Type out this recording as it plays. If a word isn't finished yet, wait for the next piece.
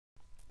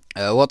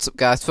What's up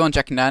guys,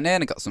 iFonejacker9 here,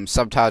 and I got some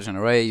Sabotage On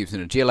Array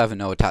using a G11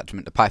 no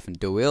attachment to Python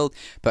dual wield,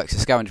 perks of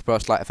Scavenger Pro,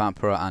 Sleight of Hand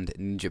Pro and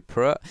Ninja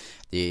Pro.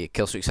 The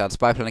kill streaks are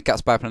spy plane, cat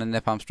spy plane,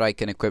 napalm strike,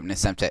 and equipment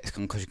is Semtex,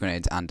 concussion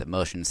grenades and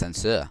motion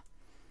sensor.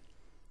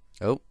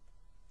 Oh,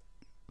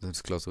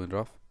 let's close the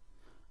window off.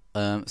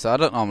 So I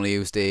don't normally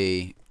use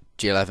the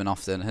G11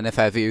 often, and if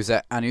I ever use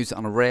it, I use it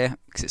on Array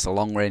because it's a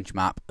long range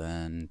map,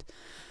 and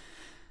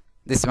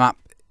this map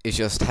is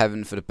just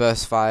heaven for the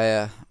burst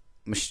fire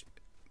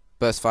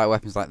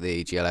weapons like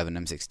the G11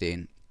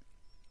 M16.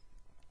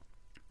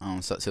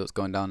 So let's see what's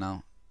going down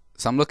now.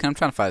 So I'm trying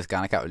to find this guy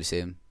and I can't really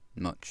see him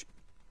much.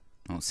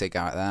 I don't see a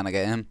guy right there and I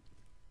get him.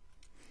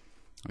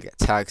 I get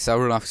tagged, so I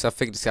run off because I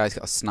figured this guy's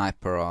got a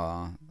sniper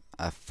or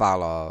a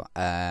FAL or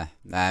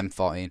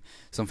M14.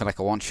 Something like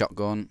a one-shot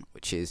gun,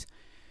 which is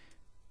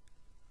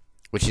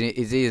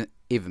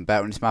even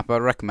better in this map. I'd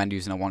recommend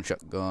using a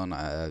one-shot gun,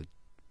 a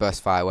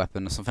burst fire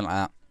weapon or something like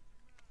that.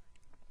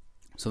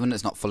 Something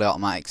that's not fully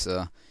automatic,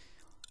 so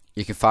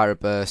you can fire a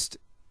burst,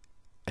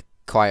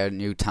 acquire a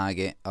new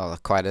target, or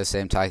acquire the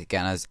same target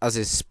again as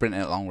is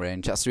sprinting at long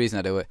range. That's the reason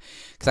I do it,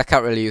 because I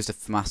can't really use the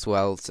FAMAS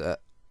well to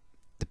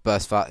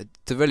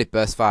really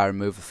burst fire and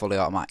move a fully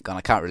automatic gun.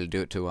 I can't really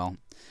do it too well,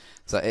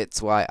 so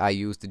it's why I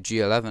use the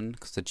G11,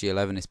 because the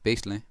G11 is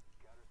beastly.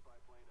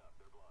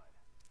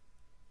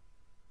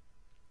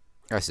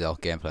 This is all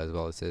gameplay as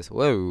well. This is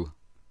whoa.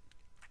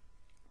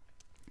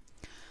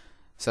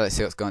 So let's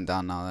see what's going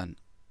down now then.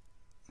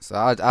 So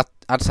I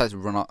decided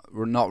to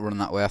not run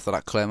that way after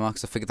that claymore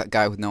because I figured that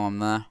guy would know I'm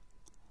there.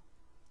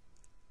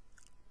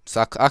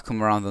 So I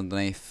come around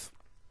underneath,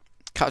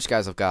 catch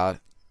guys off guard,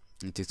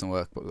 and do some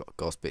work. But we've got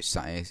Ghost Bitch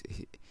sat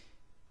here.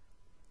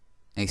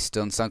 He's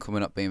stunned, so I'm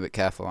coming up, being a bit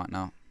careful right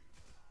now.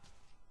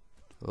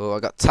 Oh, I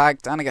got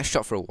tagged and I got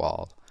shot through a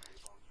wall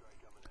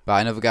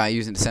by another guy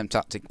using the same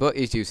tactic, but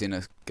he's using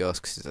a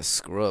ghost because it's a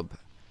scrub,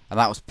 and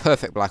that was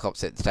perfect Black Ops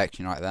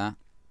detection right there.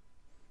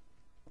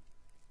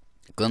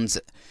 Guns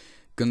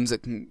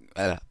that can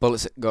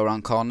bullets that go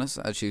around corners,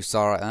 as you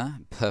saw right there.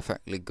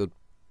 Perfectly good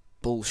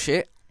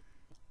bullshit.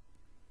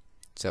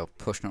 So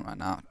pushing up right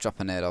now,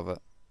 drop a nade over.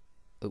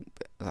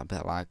 Oop, that bit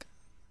of lag.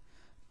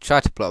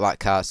 Try to block that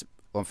car. It's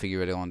one thing you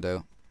really want to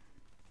do.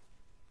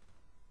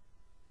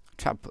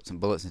 Try to put some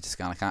bullets into this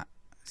guy. I can't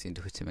seem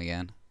to hit him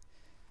again.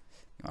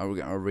 I'm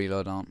getting a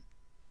reload on.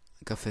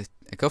 I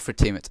go for a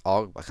teammate's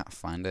AUG, but I can't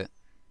find it.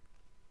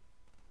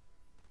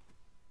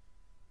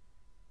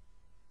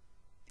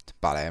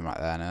 Bad aim right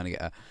there, and I only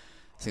get a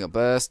single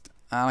burst,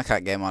 and I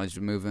can't get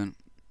managed moving.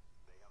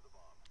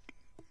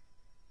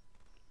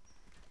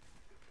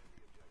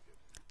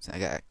 So I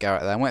get a guy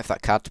right there. I'm waiting for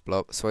that card to blow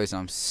up. So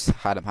I'm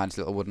hiding behind this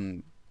little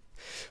wooden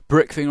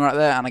brick thing right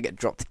there, and I get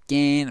dropped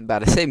again by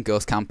the same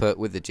ghost camper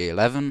with the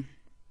G11.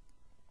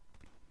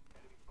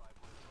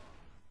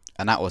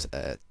 And that was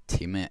a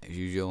teammate as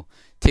usual.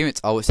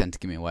 Teammates always tend to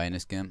give me away in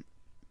this game,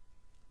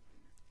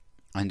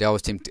 and they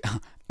always seem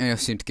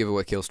to give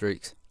away kill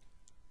streaks.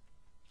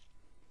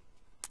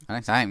 I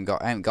haven't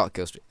got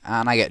kill streak,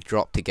 and I get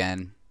dropped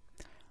again.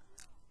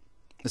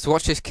 Let's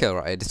watch this kill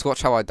right here. Just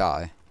watch how I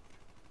die.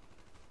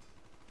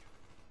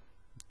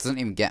 Doesn't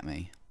even get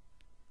me,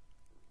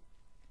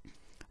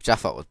 which I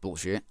thought was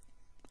bullshit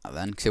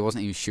then, because he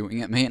wasn't even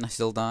shooting at me, and I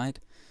still died.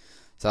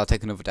 So I'll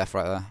take another death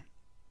right there.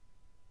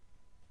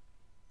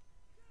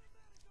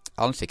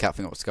 I honestly can't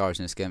think of what scars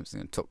in this game.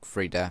 It took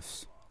 3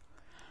 deaths.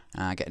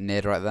 And I get a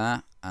nade right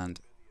there, and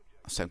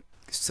so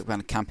stuck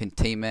behind a camping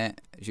teammate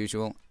as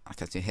usual. I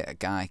can hit a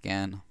guy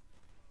again.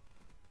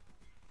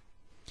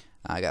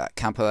 I got that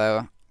camper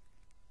there.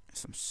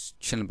 So I'm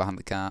chilling behind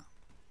the car.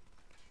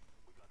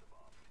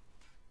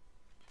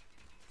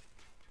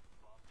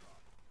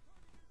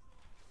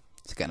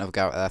 To get another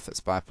guy right there for the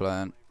spy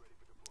plane.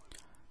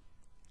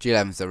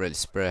 G11's a really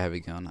spray heavy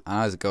gun.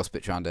 And there's a ghost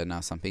bitch around here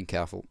now, so I'm being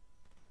careful.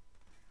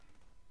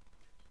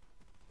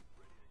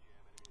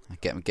 I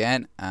get him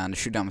again, and I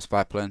shoot down my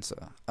spy plane. So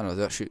I don't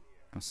know, don't shoot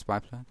my spy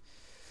plane.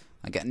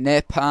 I get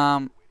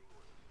napalm.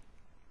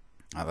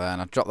 And then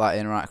I drop that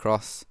in right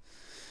across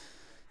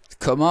to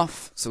come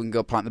off, so we can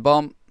go plant the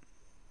bomb.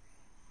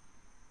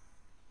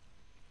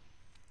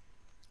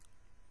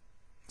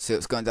 See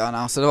what's going down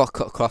now. So they're all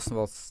cut across,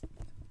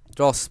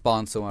 they're all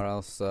spawned somewhere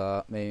else.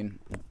 So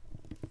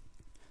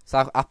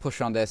I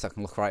push on this so I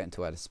can look right into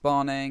where they're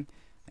spawning.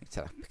 I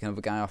can pick another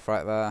guy off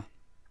right there.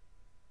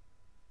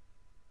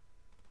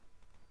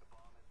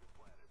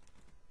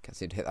 Can't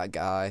seem to hit that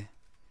guy.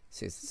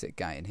 See if there's a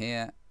guy in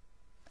here.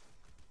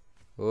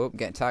 Oh, I'm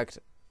getting tagged.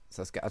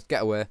 So let's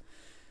get away.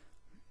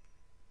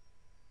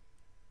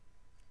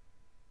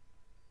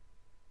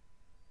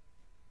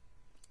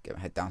 Get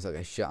my head down so I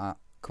get shot at.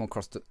 Come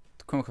across to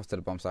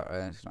the bomb site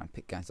right. Try and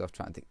pick guys off.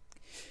 Try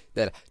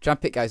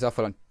and pick guys off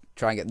while I'm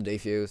trying to get the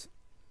defuse.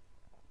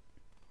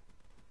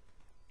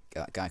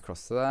 Get that guy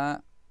across to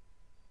there.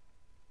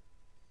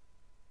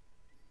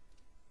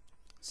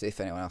 See if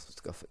anyone else wants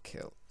to go for a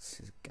kill.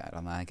 See a guy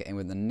down there. Get in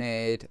with the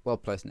nade. Well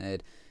placed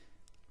nade.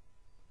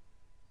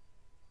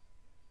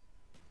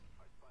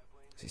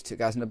 These 2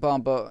 guys in the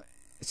bomb, but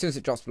as soon as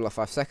it drops below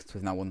 5 seconds,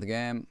 we've now won the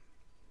game.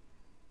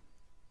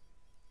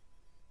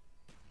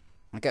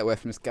 I'll get away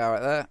from this guy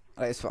right there.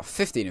 It's about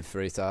 15 in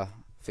free, so I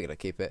figured I'd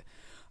keep it.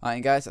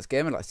 Alright guys, that's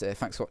game. I'd like to say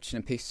thanks for watching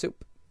and peace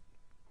soup.